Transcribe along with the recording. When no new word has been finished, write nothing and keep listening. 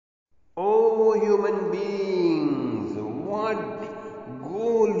what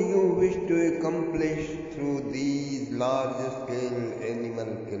goal you wish to accomplish through these large-scale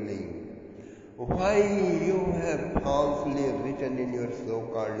animal killing. Why you have falsely written in your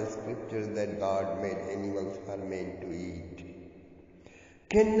so-called scriptures that God made animals for men to eat.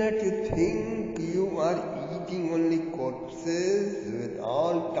 Cannot you think you are eating only corpses with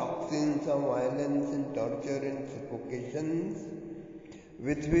all toxins of violence and torture and suffocations,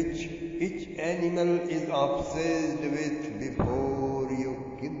 with which each animal is obsessed with before you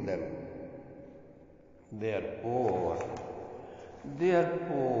kill them? Therefore,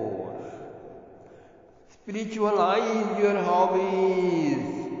 spiritualize your hobbies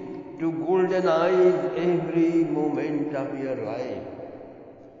to goldenize every moment of your life.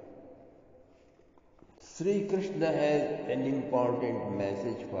 Sri Krishna has an important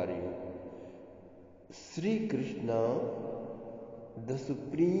message for you. Sri Krishna, the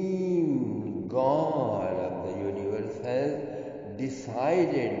Supreme God of the universe, has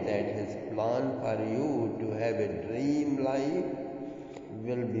decided that his plan for you to have a dream life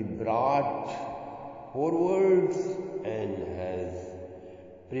will be brought forwards and has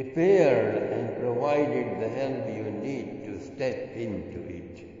prepared and provided the help you need to step into it.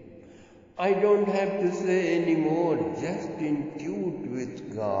 I don't have to say any more, just intuit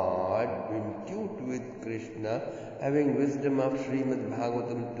with God, intuit with Krishna, having wisdom of Srimad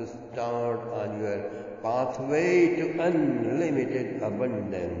Bhagavatam to start on your pathway to unlimited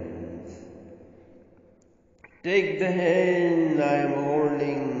abundance. Take the hand I am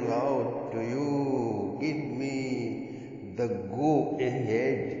holding out to you, give me the go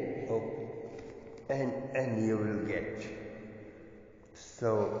ahead, and you will get.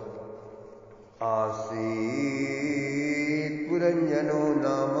 So, आसीत् पुरञ्जनो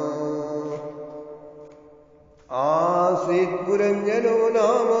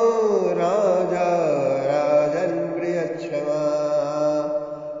नाम राजा राजन् प्रियक्षमा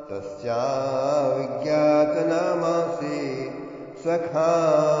तस्या विज्ञातनामासि सखा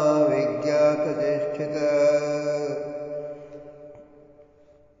विज्ञातचेष्टित.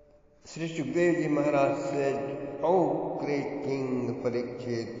 Sri Shukdev Ji Maharaj said, "O great King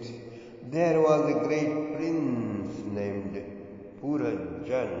Parikshit, there was a great prince named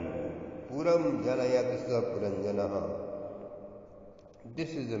Puranjan. Puram janayatasa Puranjanaha."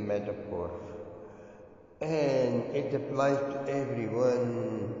 This is a metaphor, and it applies to everyone,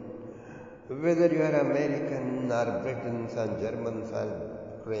 whether you are American or Britons or Germans or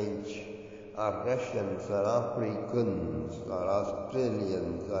French or Russians or Africans or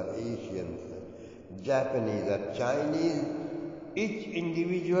Australians or Asians, Japanese or Chinese. Each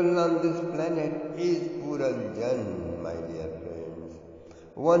individual on this planet is Puranjan, my dear friends.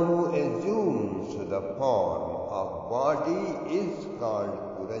 One who assumes the form of body is called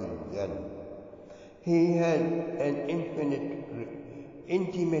Puranjan. He had an intimate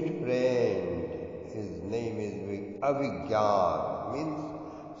friend. His name is Avigyat, means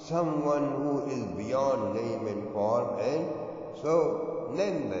someone who is beyond name and form, and so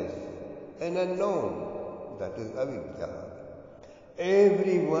nameless and unknown. That is Avigyat.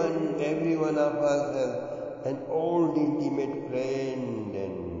 Every one of us has an old intimate friend,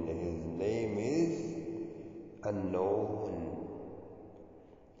 and his name is unknown.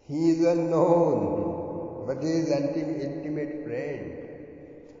 He is unknown, but he is intimate friend.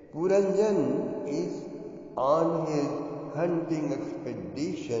 Puranjan is on his hunting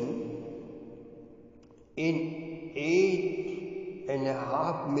expedition in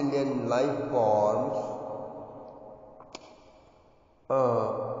 8.5 million life forms,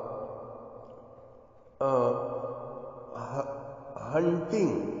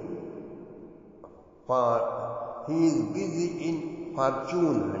 hunting for, he is busy in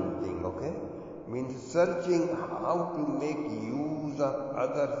fortune hunting, okay? Means searching how to make use of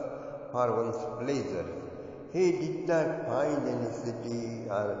others for one's pleasure. He did not find any city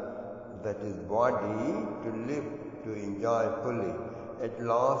or that is body to live, to enjoy fully. At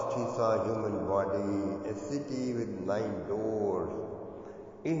last he saw a human body, a city with 9 doors.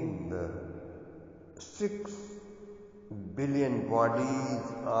 In the 6 billion bodies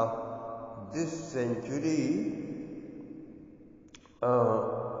of this century,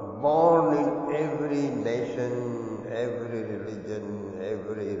 born in every nation, every religion,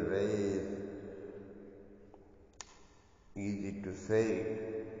 every race. Easy to say.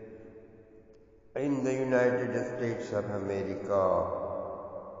 In the United States of America,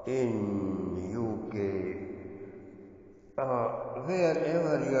 in UK,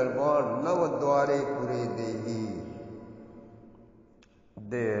 wherever you are born, Navadware Pure Dehi,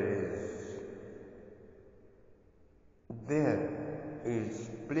 there is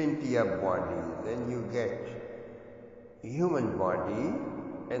plenty of bodies, and you get human body,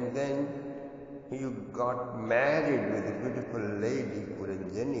 and then you got married with a beautiful lady,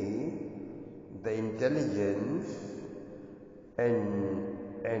 Puranjani, the intelligence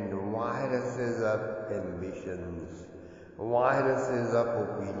and viruses of ambitions, viruses of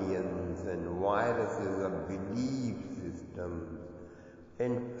opinions, and viruses of belief systems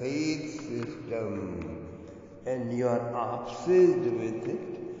and faith system, and you are obsessed with it.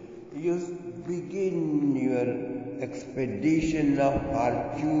 You begin your expedition of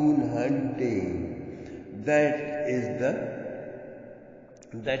fortune hunting. That is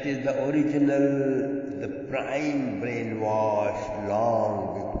the original, the prime brainwash long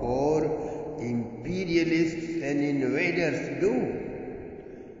before imperialists and invaders do.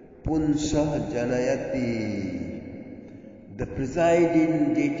 Punsa Janayati, the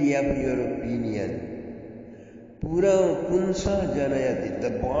presiding deity of your opinion. Punsa Janayati,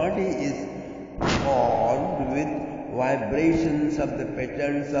 the body is formed with vibrations of the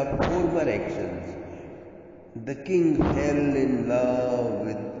patterns of former actions. The king fell in love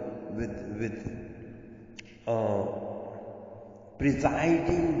with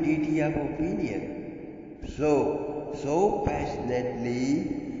presiding deity of opinion so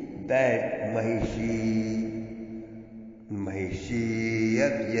passionately that Mahishi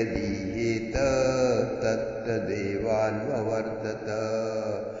Yadiheta Tatta Devan Vavartata.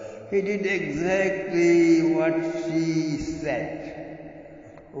 He did exactly what she said,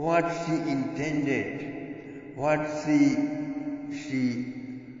 what she intended, what she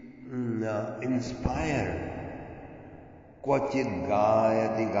inspired. Kvachit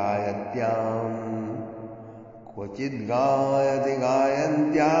gayati gayatyam, kvachit gayati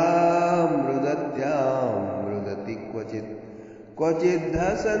gayantyam, mrudatyam mrudati kvachit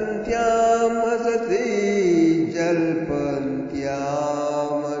dhasantyam hasati jalpantyam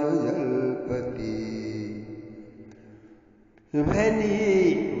anujalpati. When he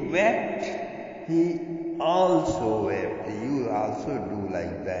wept, he also wept. You also do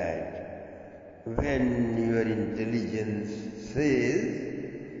like that. When your intelligence says,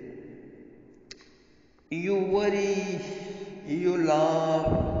 you worry, you laugh,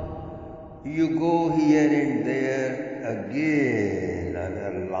 you go here and there again and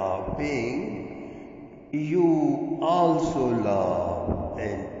are laughing, you also laugh,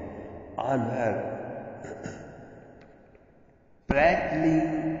 and on her prattling,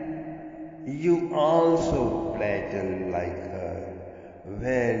 you also prattle like her.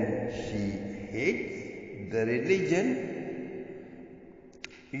 When she hates the religion,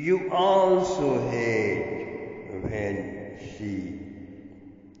 you also hate. When she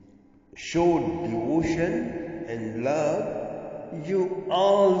showed devotion and love, you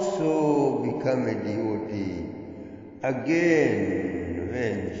also become a devotee. Again,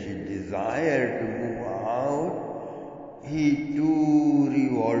 when she desired to move out, he too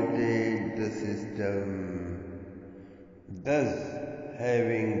revolted the system. Thus,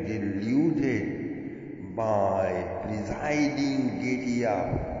 having deluded by presiding deity of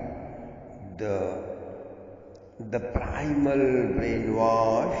the primal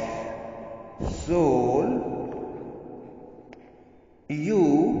brainwash soul, you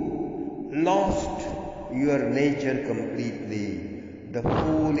lost your nature completely. The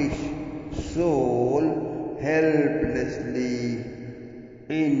foolish soul helplessly,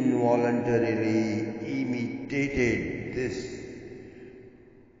 involuntarily imitated this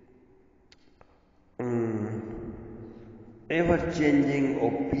ever-changing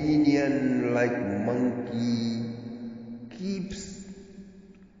opinion like monkey keeps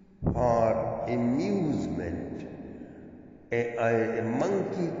for amusement. A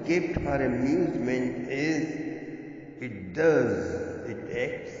monkey kept for amusement is, it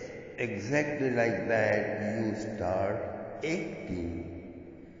acts exactly like that. You start acting.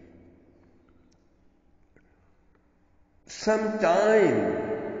 Sometime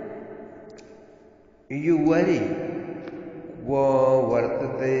you worry, wo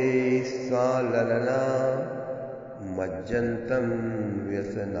vartate sa lalana majjantam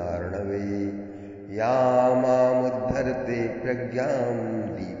vyasanarnave yamamuddharte pragyam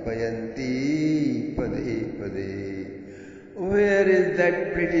deepayanti pade pade. Where is that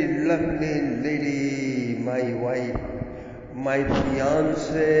pretty lovely lady, my wife, my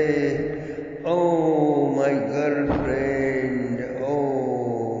fiancée? Oh, my girlfriend,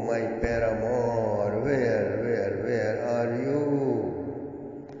 oh, my paramour, where are you?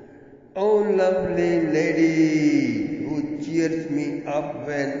 Oh, lovely lady, who cheers me up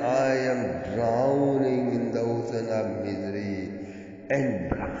when I am drowning in the ocean of misery and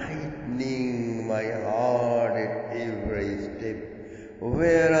brightening my heart at every step.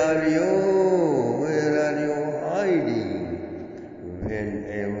 Where are you? Where are you hiding?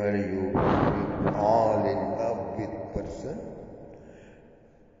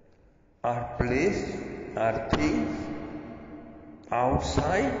 are things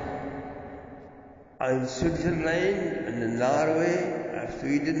outside, in Switzerland, in Norway, or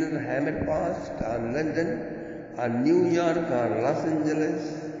Sweden, or Hammerfest, or London, or New York, or Los Angeles,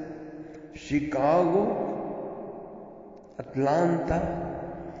 Chicago, Atlanta,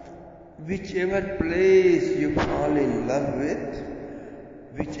 whichever place you fall in love with,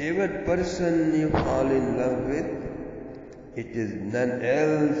 whichever person you fall in love with, it is none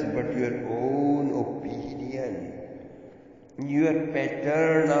else but your own opinion. Your the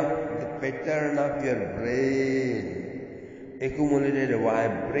pattern of your brain, accumulated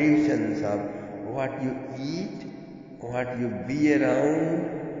vibrations of what you eat, what you be around,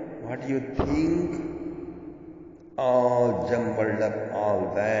 what you think, all jumbled up,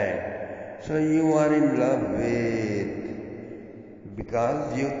 all that. So you are in love with,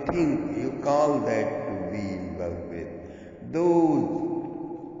 because you think, you call that to be in love with. Those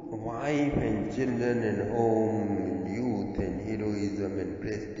wife and children and home and youth and heroism and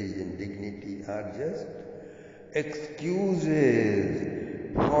prestige and dignity are just excuses,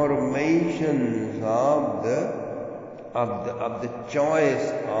 formations of the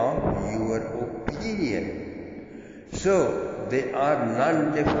choice of your opinion. So they are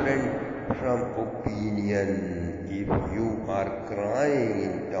non-different from opinion. If you are crying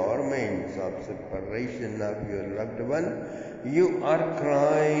in torments of separation of your loved one, you are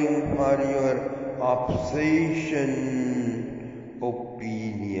crying for your obsession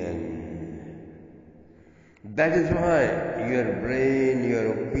opinion. That is why your brain,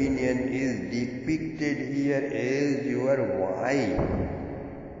 your opinion is depicted here as your wife.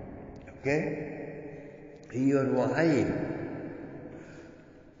 Okay? Your wife.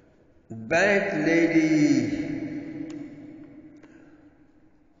 That lady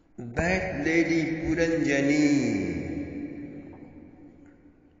Puranjani,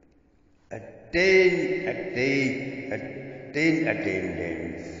 attain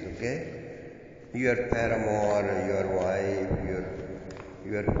attendants, okay? Your paramour, your wife,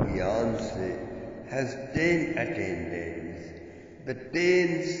 your fiancé has 10 attendants. The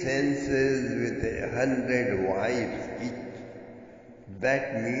 10 senses with 100 wives each. That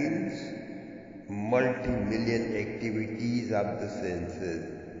means multi-million activities of the senses.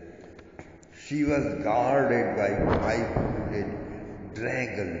 She was guarded by 5-footed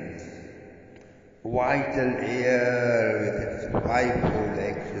dragons, vital air with its 5-fold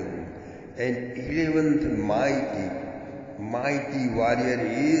actions, and 11th mighty warrior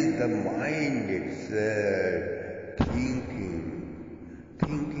is the mind itself, thinking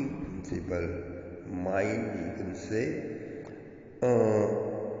principle, mind you can say,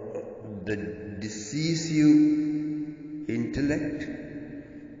 the decisive intellect,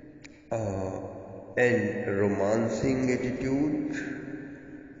 and romancing attitude,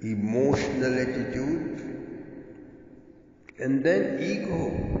 emotional attitude, and then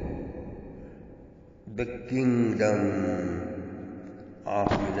ego. The kingdom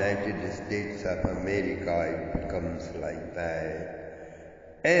of United States of America, it becomes like that.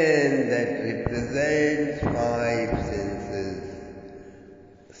 And that represents 5 senses,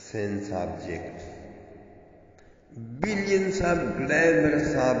 sense objects. Billions of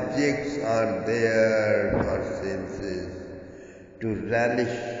glamorous objects are there for senses to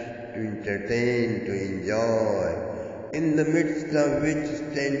relish, to entertain, to enjoy, in the midst of which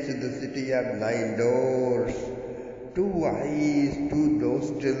stands the city of 9 doors, 2 eyes, 2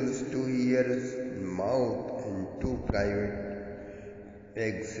 nostrils, 2 ears, mouth, and 2 private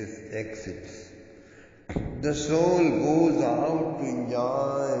exits. The soul goes out to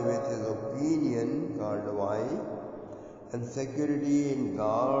enjoy with his opinion called wife, and security and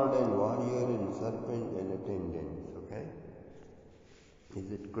guard and warrior and serpent and attendants. Okay?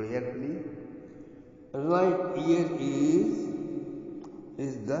 Is it clear, please? Right ear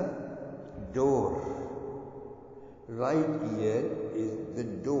is the door. Right ear is the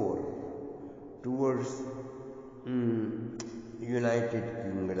door towards United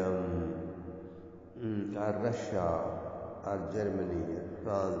Kingdom, or Russia, or Germany, or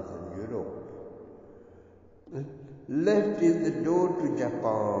France, and Europe. Left is the door to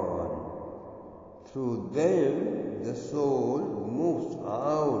Japan. Through them, the soul moves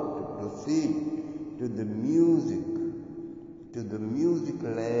out to proceed to the music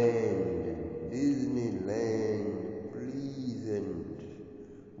land, Disneyland, pleasant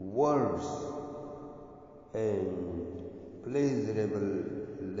words and pleasurable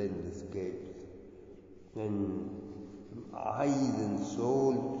landscapes. And eyes and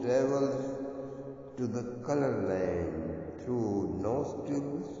soul travels to the color land. Through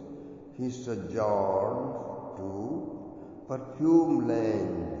nostrils he sojourns to perfume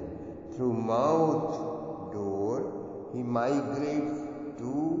land. Through mouth door, he migrates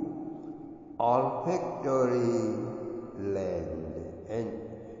to olfactory land and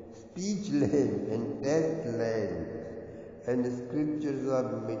speech land and taste land, and the scriptures of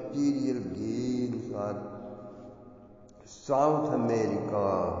material gains are South America,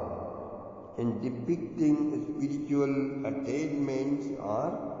 and depicting spiritual attainments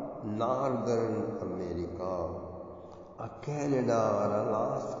are Northern America, Canada or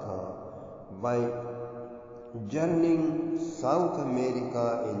Alaska. By journeying South America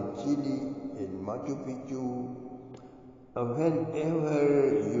and Chile and Machu Picchu, whenever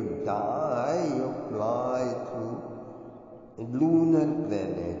you die, you fly through lunar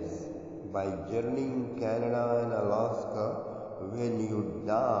planets. By journeying Canada and Alaska, when you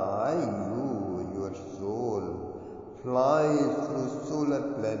die, your soul flies through solar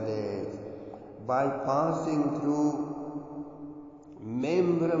planets. By passing through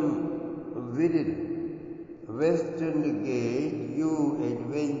Membrum Viril, Western Gate, you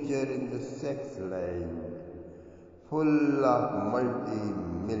adventure in the sex land, full of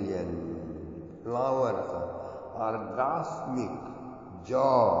multi-million flowers, orgasmic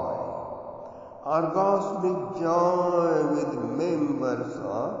joy with members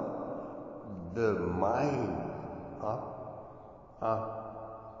of the mind of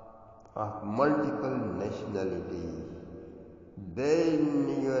multiple nationalities. Then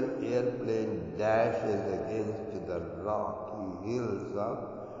your airplane dashes against the rocky hills of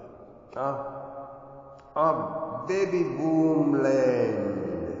baby boom land.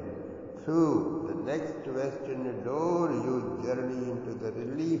 Through the next western door, you journey into the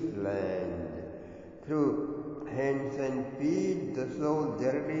relief land. Through hands and feet, the soul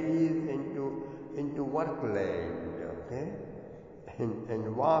journeys into work land, okay,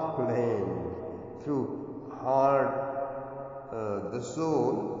 and walk land. Through heart, the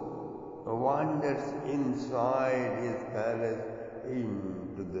soul wanders inside his palace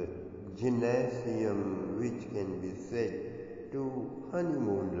into the gymnasium, which can be said to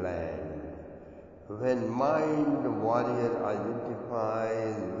honeymoon land. When mind warrior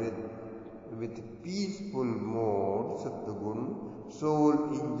identifies with peaceful mode, Satyagun, soul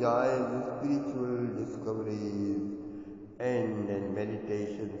enjoys spiritual discoveries and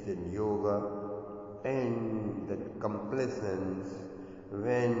meditations in yoga, and that complacence,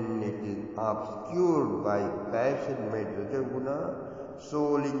 when it is obscured by passion-made Rajaguna,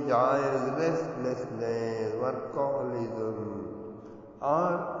 soul enjoys restlessness, workaholism,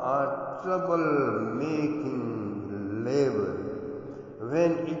 or trouble-making labor.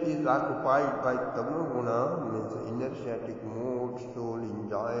 When it is occupied by Tamaguna, means energetic mode, soul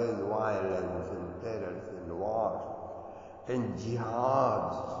enjoys violence and terrors and wars and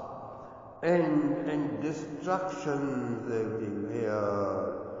jihads and destructions everywhere,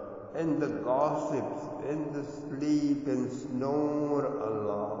 and the gossips and the sleep and snore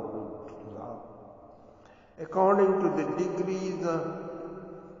aloud. According to the degrees,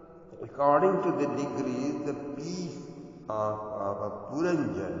 the peace of a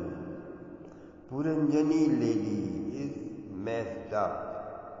Puranjani lady is messed up.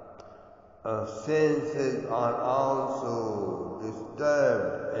 Senses are also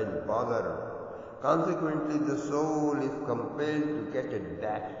disturbed and bothered. Consequently, the soul is compelled to get a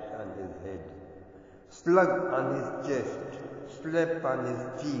dash on his head, slug on his chest, slap on his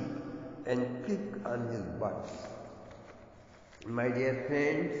cheek, and kick on his butt. My dear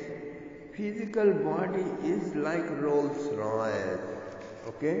friends, physical body is like Rolls-Royce,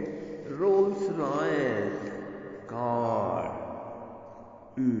 okay? Rolls-Royce car.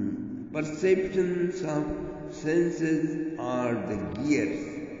 Perceptions of senses are the gears,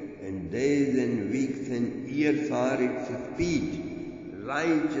 and days and weeks and years are its speed.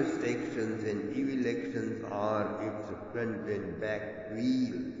 Righteous actions and evil actions are its front and back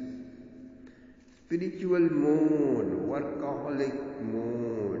wheels. Spiritual mode, workaholic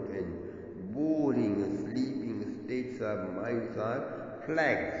mode, and boring, sleeping states of minds are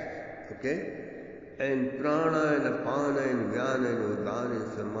flags, okay? And prana and apana and vyana and udana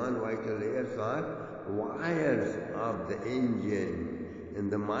and saman vital airs are wires of the engine, and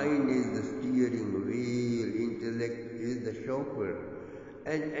the mind is the steering wheel, intellect is the chauffeur,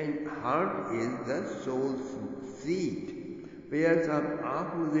 and heart is the soul's seat. Pairs of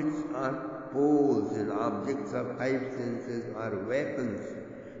opposites are poles, and objects of five senses are weapons,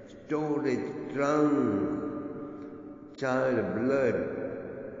 storage, trunk, child, blood,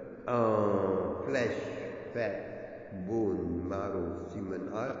 flesh, fat, bone, marrow, semen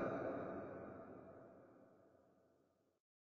are